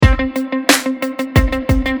Rise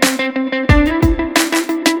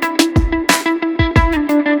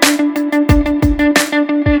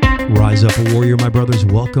up, warrior, my brothers.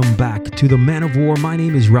 Welcome back to the Man of War. My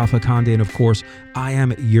name is Rafa Conde, and of course, I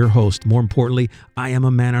am your host. More importantly, I am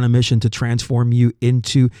a man on a mission to transform you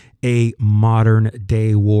into a modern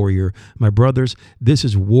day warrior. My brothers, this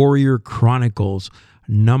is Warrior Chronicles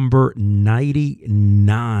number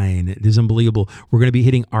 99. It is unbelievable. We're going to be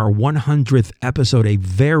hitting our 100th episode, a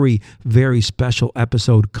very, very special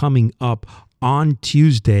episode coming up on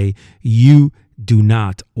Tuesday. You do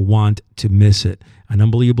not want to miss it. An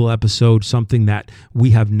unbelievable episode, something that we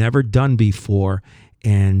have never done before.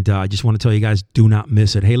 And I just want to tell you guys, do not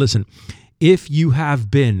miss it. Hey, listen, if you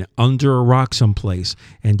have been under a rock someplace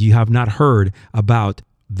and you have not heard about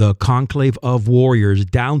the Conclave of Warriors,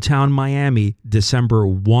 downtown Miami, December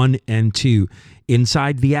 1 and 2,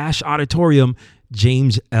 inside the Ash Auditorium,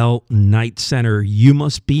 James L. Knight Center. You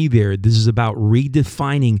must be there. This is about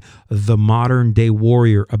redefining the modern day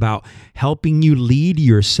warrior, about helping you lead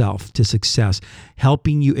yourself to success,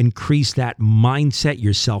 helping you increase that mindset,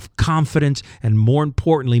 your self-confidence, and more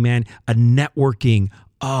importantly, man, a networking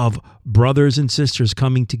of brothers and sisters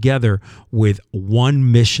coming together with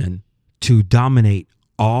one mission to dominate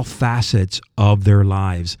all facets of their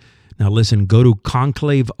lives. Now listen, go to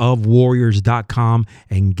conclaveofwarriors.com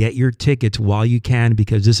and get your tickets while you can,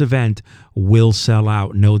 because this event will sell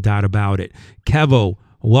out, no doubt about it. Kevo,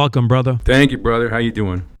 welcome, brother. Thank you, brother. How you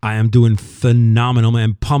doing? I am doing phenomenal,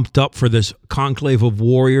 man. Pumped up for this Conclave of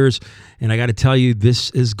Warriors. And I got to tell you, this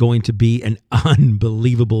is going to be an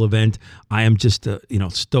unbelievable event. I am just,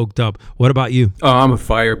 stoked up. What about you? Oh, I'm a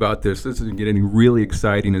fire about this. This is getting really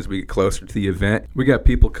exciting as we get closer to the event. We got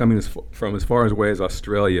people coming from as far away as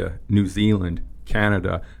Australia, New Zealand,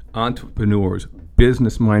 Canada, entrepreneurs,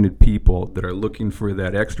 business-minded people that are looking for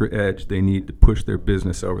that extra edge they need to push their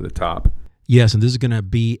business over the top. Yes, and this is going to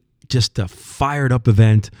be just a fired up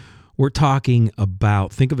event. We're talking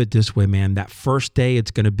about, think of it this way, man, that first day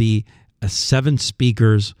it's going to be 7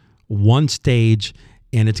 speakers, 1 stage,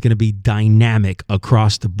 and it's going to be dynamic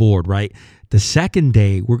across the board, right? The second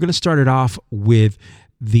day, we're going to start it off with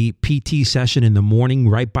the PT session in the morning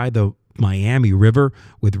right by the Miami River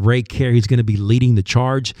with Ray Carey. He's going to be leading the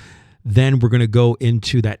charge. Then we're going to go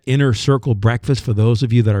into that inner circle breakfast for those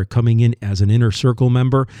of you that are coming in as an inner circle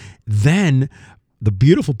member. Then the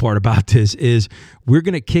beautiful part about this is we're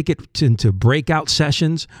going to kick it into breakout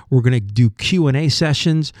sessions. We're going to do Q&A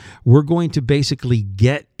sessions. We're going to basically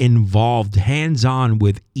get involved hands-on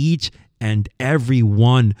with each and every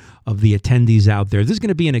one of the attendees out there. This is going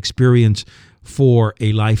to be an experience for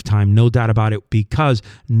a lifetime, no doubt about it, because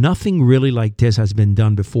nothing really like this has been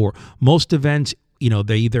done before. Most events,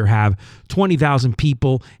 they either have 20,000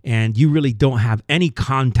 people and you really don't have any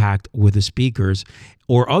contact with the speakers,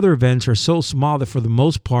 or other events are so small that for the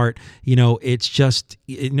most part, it's just,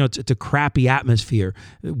 it's a crappy atmosphere.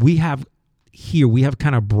 We have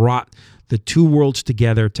kind of brought the two worlds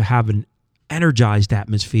together to have an energized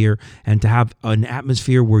atmosphere and to have an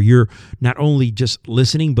atmosphere where you're not only just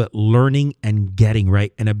listening, but learning and getting,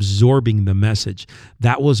 right, and absorbing the message.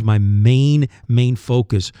 That was my main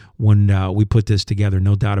focus when we put this together,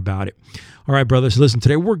 no doubt about it. All right, brothers, listen,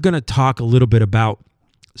 today we're going to talk a little bit about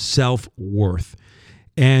self-worth.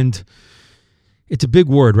 And it's a big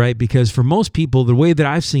word, right? Because for most people, the way that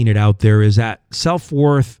I've seen it out there is that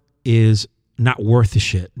self-worth is not worth the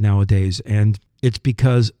shit nowadays. And it's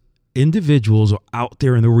because individuals out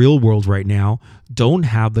there in the real world right now don't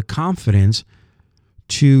have the confidence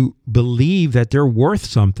to believe that they're worth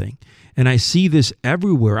something. And I see this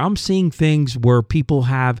everywhere. I'm seeing things where people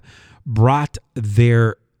have brought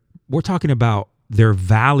we're talking about their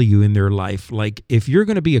value in their life. Like if you're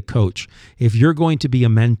going to be a coach, if you're going to be a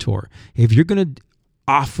mentor, if you're going to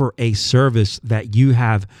offer a service that you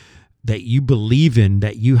believe in,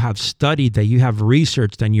 that you have studied, that you have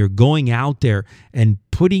researched, and you're going out there and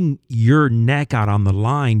putting your neck out on the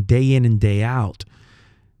line day in and day out,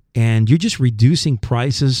 and you're just reducing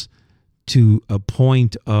prices to a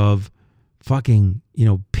point of fucking,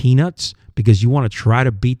 peanuts because you want to try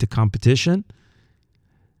to beat the competition,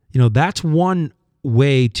 that's one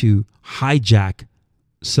way to hijack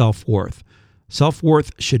self-worth.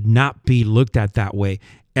 Self-worth should not be looked at that way.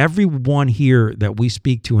 Everyone here that we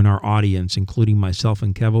speak to in our audience, including myself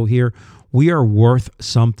and Kevo here, we are worth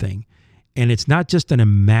something. And it's not just an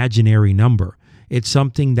imaginary number. It's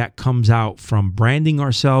something that comes out from branding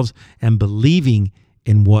ourselves and believing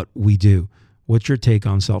in what we do. What's your take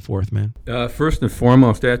on self-worth, man? First and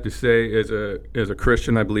foremost, I have to say, as a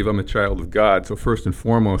Christian, I believe I'm a child of God. So first and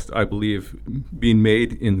foremost, I believe being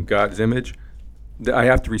made in God's image, I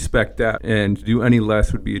have to respect that, and to do any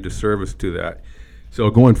less would be a disservice to that. So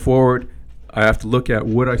going forward, I have to look at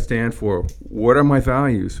what I stand for. What are my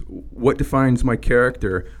values? What defines my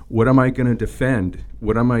character? What am I going to defend?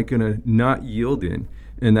 What am I going to not yield in?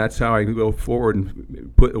 And that's how I go forward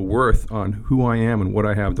and put a worth on who I am and what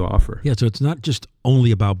I have to offer. Yeah, so it's not just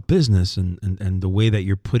only about business and the way that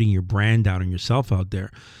you're putting your brand out and yourself out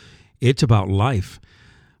there. It's about life.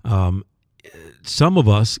 Some of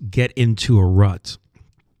us get into a rut.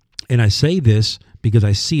 And I say this because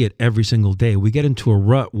I see it every single day. We get into a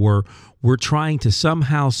rut where we're trying to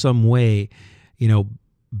somehow, some way,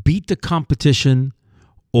 beat the competition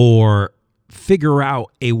or figure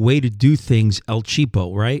out a way to do things El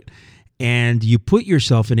Cheapo, right? And you put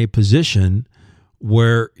yourself in a position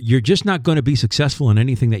where you're just not going to be successful in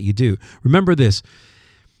anything that you do. Remember this: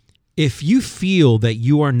 if you feel that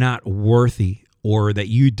you are not worthy, or that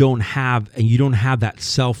you don't have that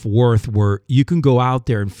self-worth where you can go out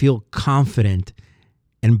there and feel confident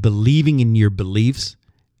and believing in your beliefs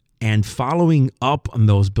and following up on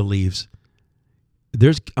those beliefs,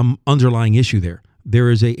 there's an underlying issue there. There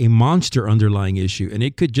is a monster underlying issue, and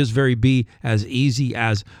it could just be as easy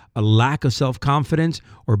as a lack of self-confidence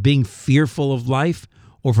or being fearful of life,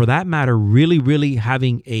 or for that matter, really, really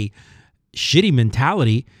having a shitty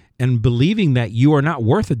mentality and believing that you are not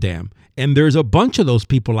worth a damn. And there's a bunch of those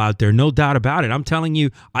people out there, no doubt about it. I'm telling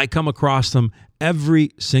you, I come across them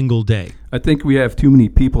every single day. I think we have too many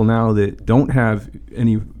people now that don't have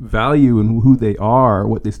any value in who they are,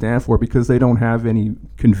 what they stand for, because they don't have any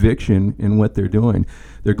conviction in what they're doing.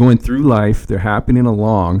 They're going through life, they're happening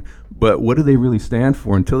along, but what do they really stand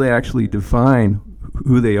for? Until they actually define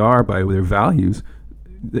who they are by their values,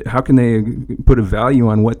 how can they put a value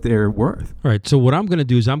on what they're worth? All right, so what I'm going to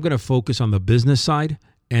do is I'm going to focus on the business side,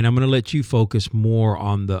 and I'm going to let you focus more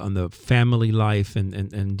on the family life and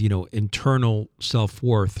internal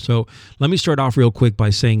self-worth. So let me start off real quick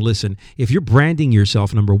by saying, listen, if you're branding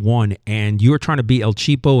yourself, number one, and you're trying to be El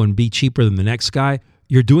Cheapo and be cheaper than the next guy,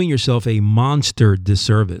 you're doing yourself a monster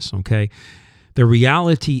disservice, okay? The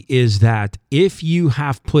reality is that if you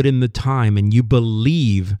have put in the time and you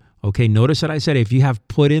believe, okay, notice that I said if you have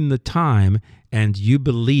put in the time and you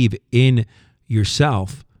believe in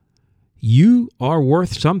yourself, you are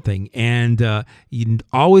worth something. And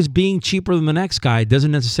always being cheaper than the next guy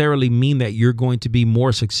doesn't necessarily mean that you're going to be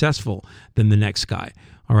more successful than the next guy.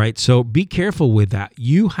 All right. So be careful with that.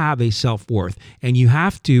 You have a self-worth, and you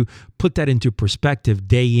have to put that into perspective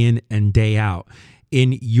day in and day out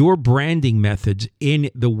in your branding methods,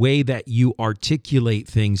 in the way that you articulate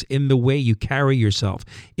things, in the way you carry yourself,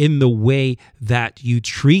 in the way that you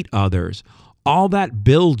treat others. All that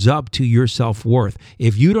builds up to your self-worth.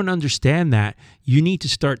 If you don't understand that, you need to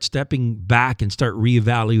start stepping back and start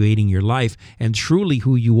reevaluating your life and truly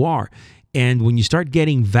who you are. And when you start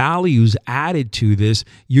getting values added to this,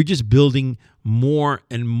 you're just building more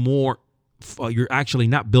and more. You're actually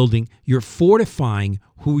not building, you're fortifying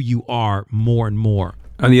who you are more and more.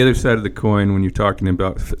 On the other side of the coin, when you're talking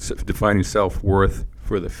about defining self-worth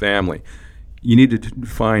for the family, you need to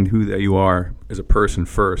define who that you are as a person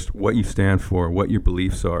first, what you stand for, what your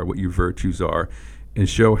beliefs are, what your virtues are, and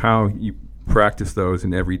show how you practice those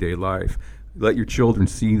in everyday life. Let your children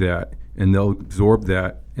see that, and they'll absorb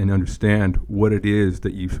that and understand what it is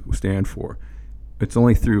that you stand for. It's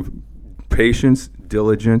only through patience,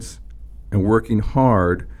 diligence, and working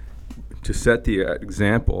hard to set the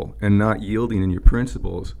example and not yielding in your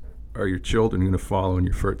principles are your children going to follow in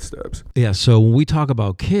your footsteps. Yeah, so when we talk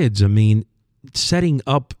about kids, I mean, setting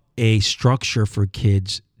up a structure for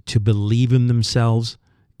kids to believe in themselves,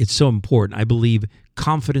 it's so important. I believe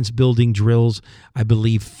confidence building drills. I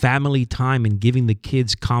believe family time and giving the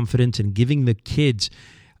kids confidence and giving the kids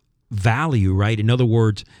value, right? In other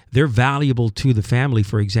words, they're valuable to the family.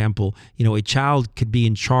 For example, a child could be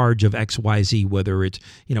in charge of XYZ, whether it's,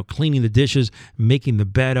 cleaning the dishes, making the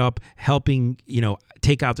bed up, helping,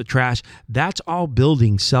 take out the trash. That's all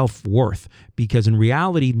building self-worth, because in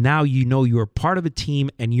reality, now you're part of a team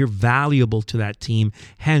and you're valuable to that team.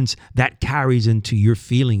 Hence, that carries into your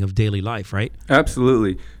feeling of daily life, right?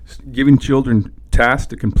 Absolutely. Giving children tasks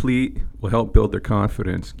to complete will help build their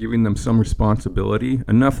confidence. Giving them some responsibility,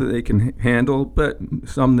 enough that they can handle, but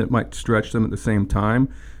some that might stretch them at the same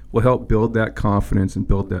time, will help build that confidence and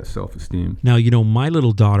build that self-esteem. Now, my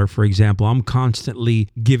little daughter, for example, I'm constantly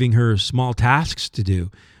giving her small tasks to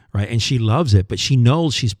do, right? And she loves it, but she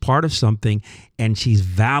knows she's part of something and she's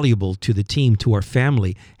valuable to the team, to our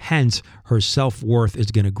family. Hence, her self-worth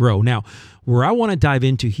is going to grow. Now, where I want to dive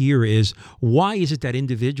into here is, why is it that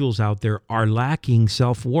individuals out there are lacking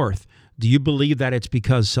self-worth? do you believe that it's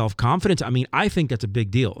because self-confidence? I mean, I think that's a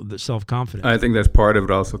big deal, the self-confidence. I think that's part of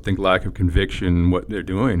it. I also think lack of conviction in what they're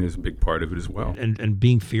doing is a big part of it as well. And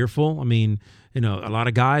being fearful. I mean, a lot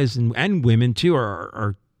of guys and women too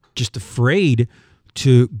are just afraid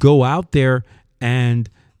to go out there and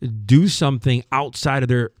do something outside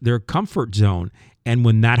of their comfort zone. And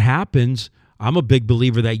when that happens, I'm a big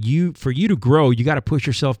believer that for you to grow, you got to push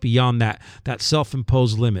yourself beyond that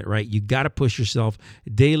self-imposed limit, right? You got to push yourself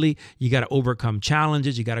daily. You got to overcome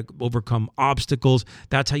challenges. You got to overcome obstacles.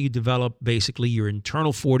 That's how you develop basically your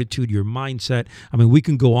internal fortitude, your mindset. I mean, we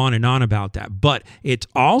can go on and on about that, but it's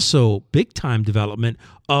also big time development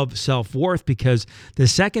of self-worth, because the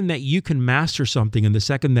second that you can master something and the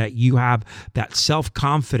second that you have that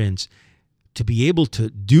self-confidence to be able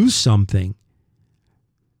to do something,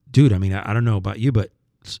 dude, I mean, I don't know about you, but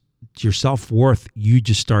your self-worth, you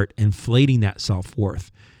just start inflating that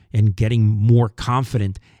self-worth and getting more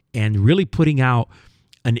confident and really putting out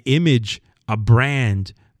an image, a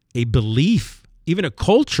brand, a belief, even a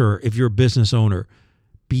culture if you're a business owner,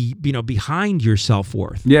 behind your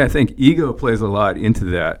self-worth. Yeah, I think ego plays a lot into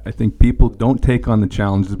that. I think people don't take on the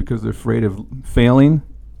challenges because they're afraid of failing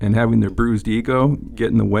and having their bruised ego get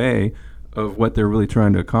in the way of what they're really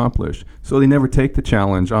trying to accomplish. So they never take the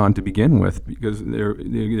challenge on to begin with because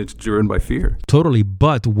it's driven by fear. Totally.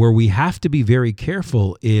 But where we have to be very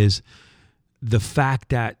careful is the fact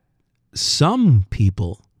that some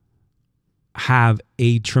people have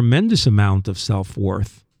a tremendous amount of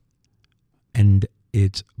self-worth and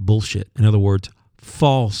it's bullshit. In other words,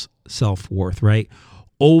 false self-worth, right?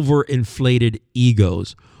 Overinflated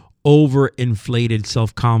egos, overinflated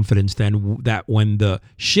self-confidence, then that when the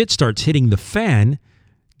shit starts hitting the fan,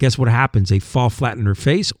 guess what happens? They fall flat on their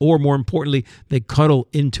face, or more importantly, they cuddle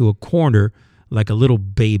into a corner like a little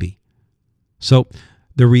baby. So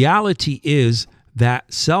the reality is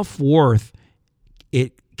that self-worth,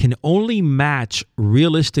 it can only match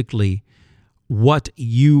realistically what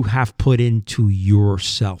you have put into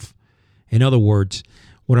yourself. In other words,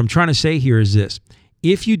 what I'm trying to say here is this: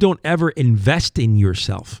 if you don't ever invest in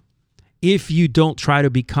yourself, if you don't try to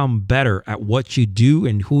become better at what you do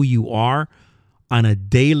and who you are on a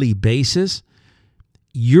daily basis,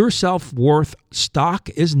 your self-worth stock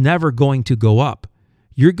is never going to go up.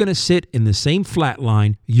 You're going to sit in the same flat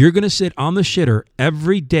line. You're going to sit on the shitter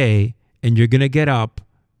every day, and you're going to get up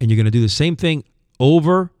and you're going to do the same thing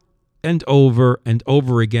over and over and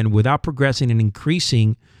over again without progressing and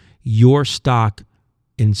increasing your stock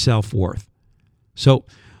in self-worth. So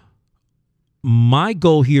my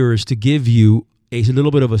goal here is to give you a little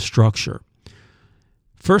bit of a structure.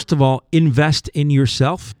 First of all, invest in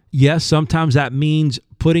yourself. Yes, sometimes that means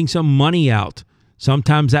putting some money out.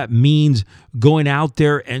 Sometimes that means going out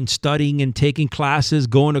there and studying and taking classes,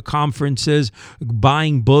 going to conferences,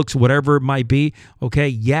 buying books, whatever it might be. Okay,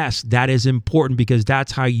 yes, that is important because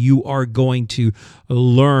that's how you are going to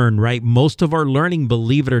learn, right? Most of our learning,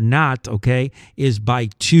 believe it or not, okay, is by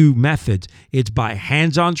two methods. It's by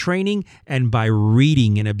hands-on training and by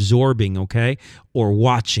reading and absorbing, okay, or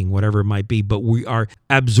watching, whatever it might be. But we are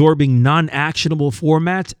absorbing non-actionable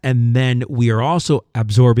formats, and then we are also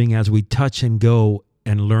absorbing as we touch and go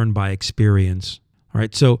and learn by experience. All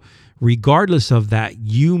right. So regardless of that,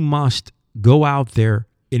 you must go out there,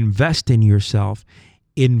 invest in yourself,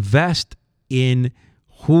 invest in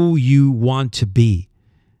who you want to be.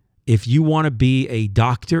 If you want to be a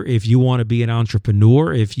doctor, if you want to be an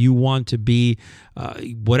entrepreneur, if you want to be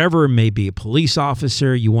whatever it may be, a police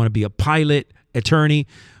officer, you want to be a pilot, attorney,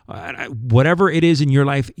 whatever it is in your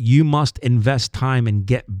life, you must invest time and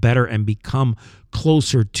get better and become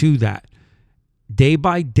closer to that. Day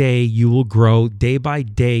by day, you will grow. Day by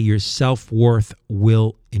day, your self-worth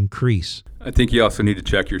will increase. I think you also need to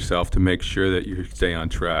check yourself to make sure that you stay on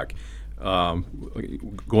track. Going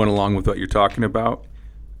along with what you're talking about,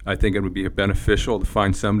 I think it would be beneficial to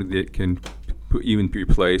find somebody that can put you in your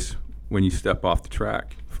place when you step off the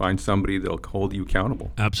track. Find somebody that'll hold you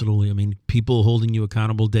accountable. Absolutely. I mean, people holding you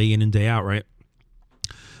accountable day in and day out, right?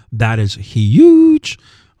 That is huge.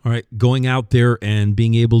 All right. Going out there and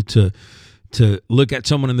being able to look at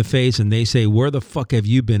someone in the face and they say, where the fuck have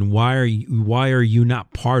you been? Why are you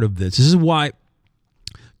not part of this? This is why,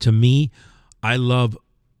 to me, I love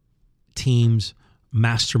teams,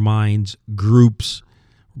 masterminds, groups,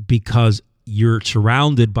 because you're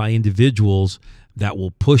surrounded by individuals that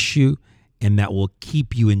will push you and that will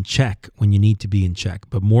keep you in check when you need to be in check.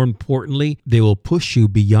 But more importantly, they will push you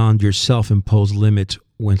beyond your self-imposed limits,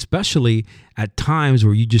 when especially at times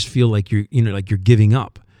where you just feel like you're giving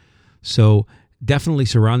up. So definitely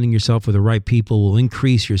surrounding yourself with the right people will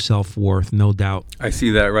increase your self-worth, no doubt. I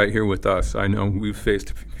see that right here with us. I know we've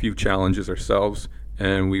faced a few challenges ourselves,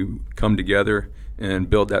 and we come together and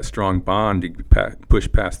build that strong bond to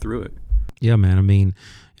push past through it. Yeah, man. I mean,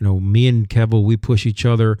 me and Kevo, we push each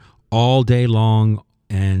other all day long.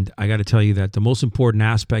 And I got to tell you that the most important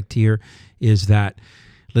aspect here is that,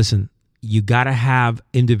 listen, you got to have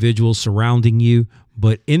individuals surrounding you.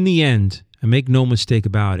 But in the end, and make no mistake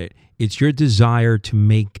about it, it's your desire to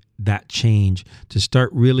make that change, to start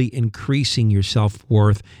really increasing your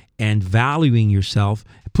self-worth and valuing yourself,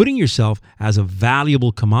 putting yourself as a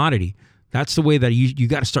valuable commodity. That's the way that you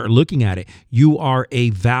got to start looking at it. You are a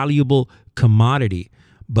valuable commodity.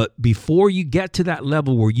 But before you get to that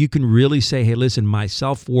level where you can really say, hey, listen, my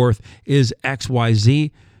self-worth is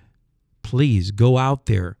XYZ, please go out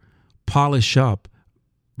there, polish up,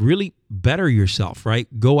 really better yourself, right?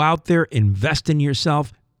 Go out there, invest in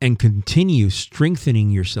yourself, and continue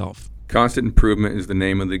strengthening yourself. Constant improvement is the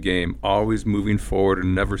name of the game. Always moving forward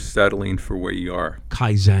and never settling for where you are.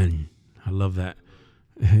 Kaizen. I love that.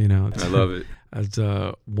 I love it. That's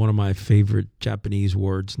one of my favorite Japanese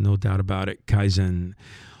words, no doubt about it, Kaizen.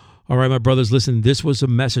 All right, my brothers, listen, this was a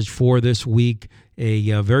message for this week,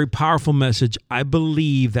 a very powerful message. I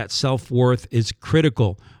believe that self-worth is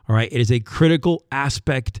critical, all right? It is a critical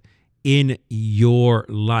aspect in your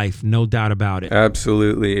life, no doubt about it.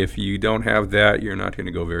 Absolutely. If you don't have that, you're not going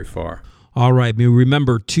to go very far. All right.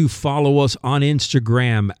 Remember to follow us on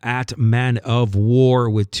Instagram at Man of War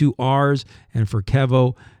with 2 R's, and for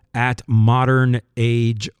Kevo at Modern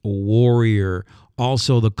Age Warrior.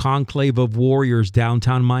 Also, the Conclave of Warriors,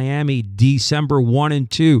 downtown Miami, December 1 and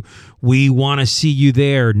 2. We want to see you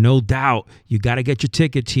there, no doubt. You got to get your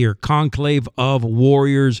tickets here,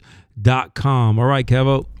 conclaveofwarriors.com. All right,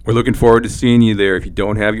 Kevo. We're looking forward to seeing you there. If you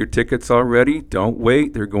don't have your tickets already, don't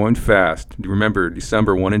wait. They're going fast. Remember,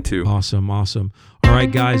 December 1 and 2. Awesome. All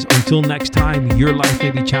right, guys. Until next time, your life may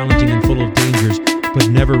be challenging and full of dangers, but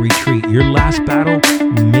never retreat. Your last battle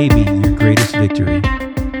may be your greatest victory.